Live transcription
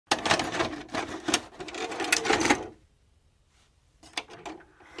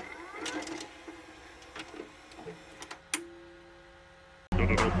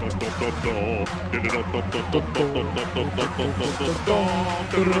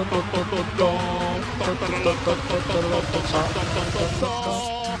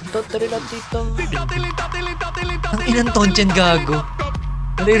Ang inang Tonchen gago.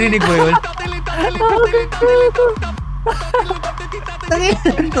 Naririnig mo yun? Ang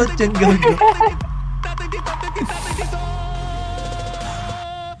inang Tonchen gago.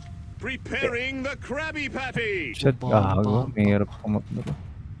 Preparing the Krabby Patty. Shit, gago. Mahirap kumapno.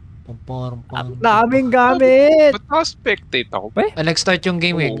 Ang daming gamit! Ba't naka-spectate ako? Nag-start yung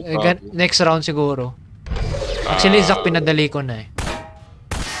game eh. Oo, gago. Next round siguro. Actually, Zach, pinadali ko na eh.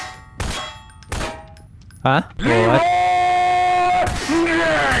 Ha? What?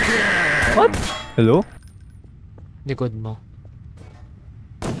 What? Hello? Likod mo.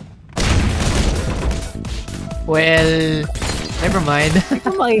 Well, never mind.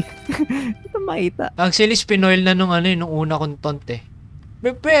 Ito makita. Actually, spinoil na nung una kong taunt eh.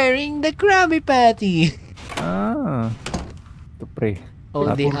 Preparing the Krabby Patty. Ah. Ito pre. Oh,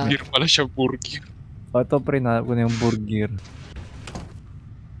 di Burger pala siya, burger. O, ito pre, nahanap ko na yung burger.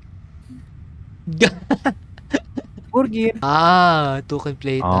 Burger. Ah, two can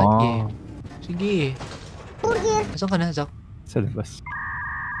play that Ah. game. Sige. Burger. Asan ka na, Zach? Sa labas.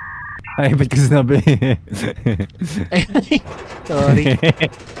 Ay, ba't ko sinabi? Ay, sorry.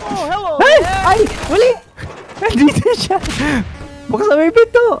 Oh, hello! Ay! Wali! Nandito siya! Baka sa may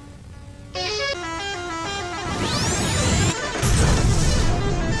pinto!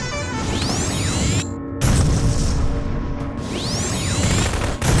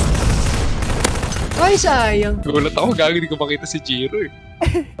 Ay, sayang. Gulat ako, gago, hindi ko makita si Jiro eh.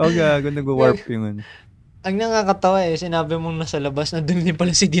 Oh, gago, nag-warp yung ano. Ang nakakatawa eh, sinabi mong nasa labas na doon din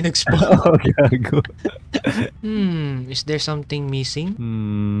pala si D nag-spawn. Oh, gago. Is there something missing?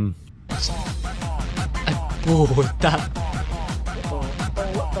 Ay, puta.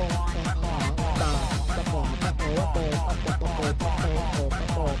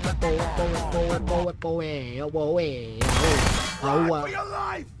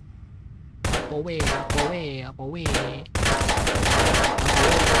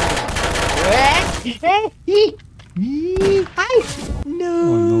 Ay!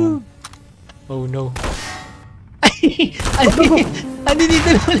 No! Oh no. Ay! Ano dito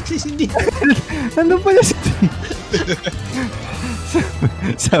na pala si Cindy? Ano pala si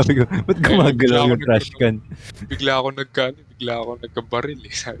Sabi ko, ba't gumagalaw yung trash can? Bigla ako nagkabaril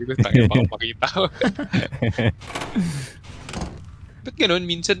eh. Sabi ko, tayo baka makita ko. Ba't ganun?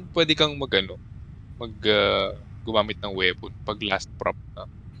 Minsan pwede kang gumamit ng weapon pag last prop na.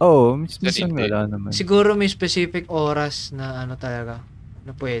 Oo, minsan wala naman. Siguro may specific oras na ano talaga,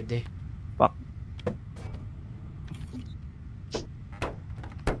 na pwede. Fuck.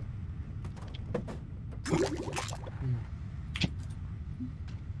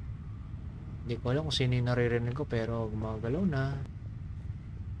 Hindi ko alam kung sino yung naririnig ko pero gumagalaw na.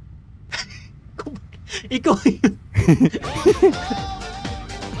 Ikaw yun.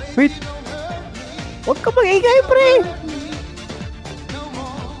 Wait! Huwag ka mag-ingay, pre!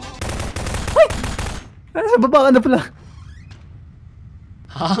 Ay! Nasa baba ka na pala.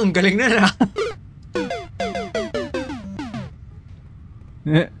 Ah, ang galing na na.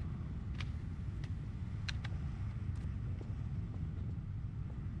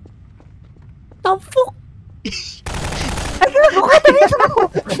 Tampok! Ay, gago ka! Talito ako!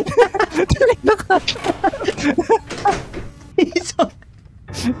 Talito ka!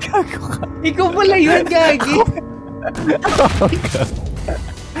 Gago ka. Ikaw pala yun, Gagi.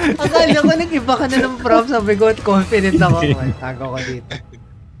 Akala ko nag-iba ka na ng prop. Sabi ko, confident ako. Tago ko dito.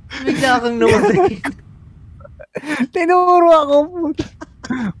 Bigla kang namatay. Tinuro ako.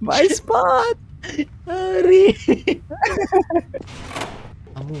 My spot! Ari.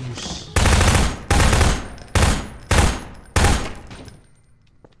 Amus.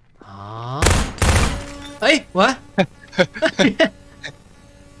 Ah? Ay! What?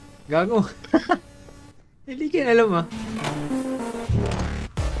 Gago. Hindi ka alam ah.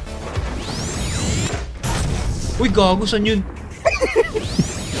 Uy, gago, saan yun?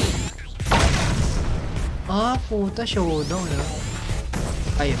 Ah, puta, showdown ah.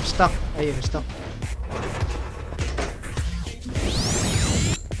 I am stuck.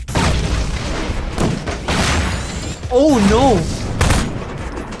 Oh no!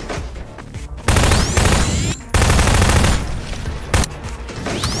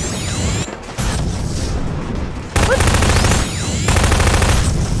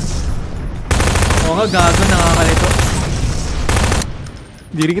 Oo nga, gago, nakakalito.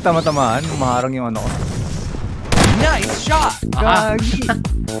 Hindi rin kita matamaan, umaharang yung ano ko. Nice shot! Gagi!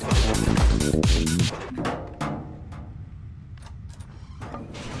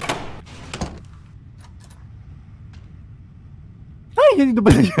 Yan, dito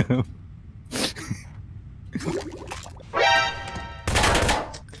pala siya.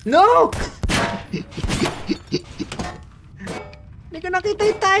 No! Hindi ko nakita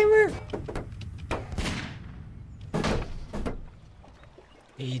yung timer.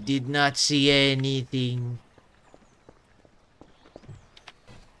 He did not see anything.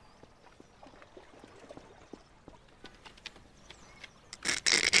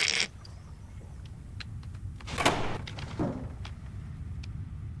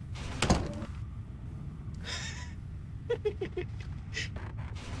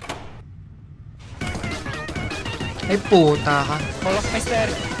 Ay, puta ka. Wolfmeister!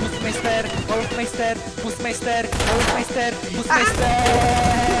 Busmeister! Wolfmeister! Busmeister! Wolfmeister! Busmeister!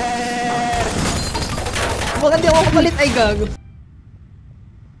 Baka di ako kapalit. Ay, gago.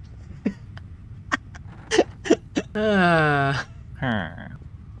 Ah.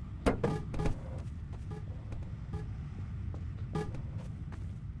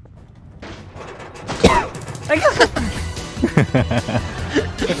 Ay, gago.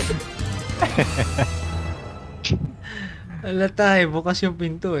 Ala tayo, bukas yung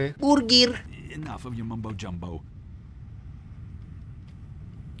pinto eh. Burger! Enough of your mumbo jumbo.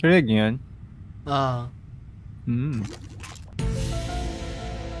 Correct yan. Ah.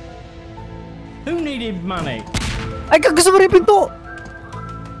 Who needed money? Ay, gusto mo rin yung pinto!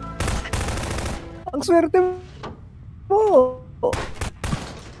 Ang swerte mo!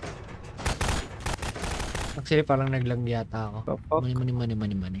 Actually, parang naglag yata ako.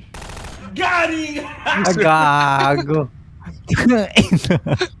 Money. Agago!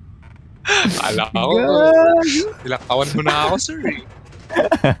 Ala ko. Ilang taon mo na ako, sir eh.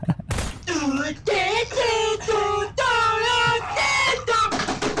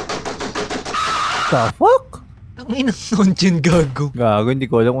 The fuck? Ang inang nonchen gago. Gago,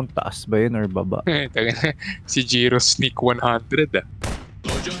 hindi ko alam kung taas ba yun or baba. Si Jiro Sneak 100 ah.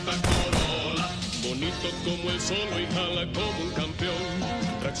 Toyota Corolla, bonito como el sol y jala como un campeón.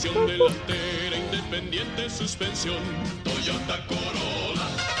 Tracción delantera, independiente suspensión. Toyota Corolla.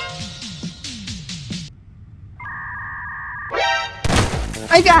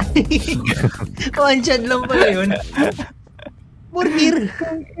 Ay, gago! One shot lang pala yun. Burger!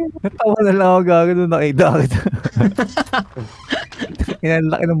 Natawa na lang ako gago nung nakita kita. Yan,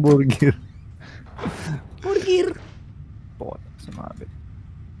 laki ng burger. Burger! Pokot, sumabit.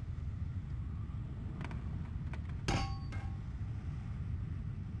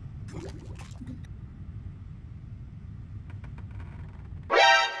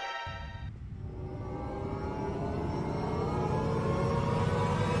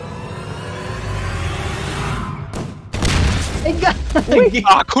 Ay, gago!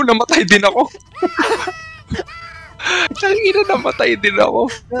 Ako, namatay din ako. Tangina, namatay din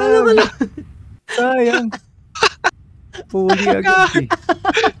ako. Sayang. Puli agad eh.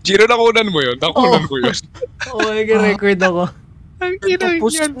 Jiro, nakunan mo yun. Nakunan ko yun. Oh my God, record ako. Ang ina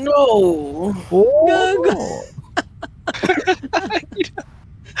yan. Oh! Gago!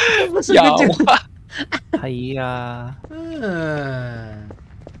 Yaw. Haya. Ah.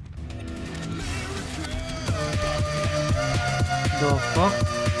 The fuck?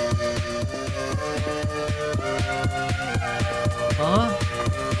 Huh?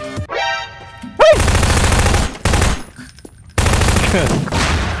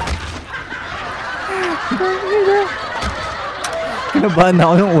 Kinabahan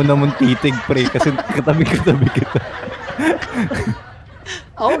ako nung una mong titig, pre, kasi katabi kita.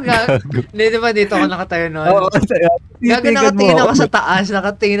 Ako gago. Hindi, diba dito ako nakatayo nun? Oo, Gago, nakatingin ako sa taas.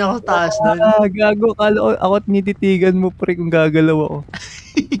 Nakatingin ako sa taas nun. Gago, kala ko ako at nititigan mo, pre, kung gagalaw ako.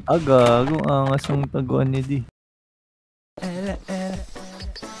 Gago, angas ang taguan ni Di.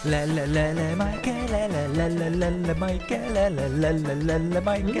 La la la la Michael, la la la la la la Michael, la la la la la la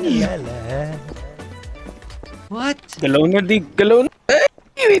Michael, la la. What? Galaw na di, galaw na.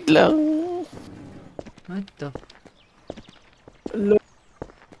 Wait lang. What the?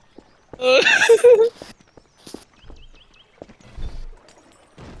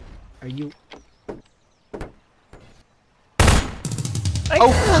 Are you?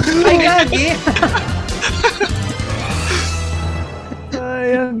 Oh! Ay, gagi!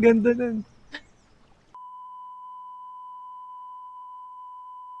 Ay, ang ganda nun.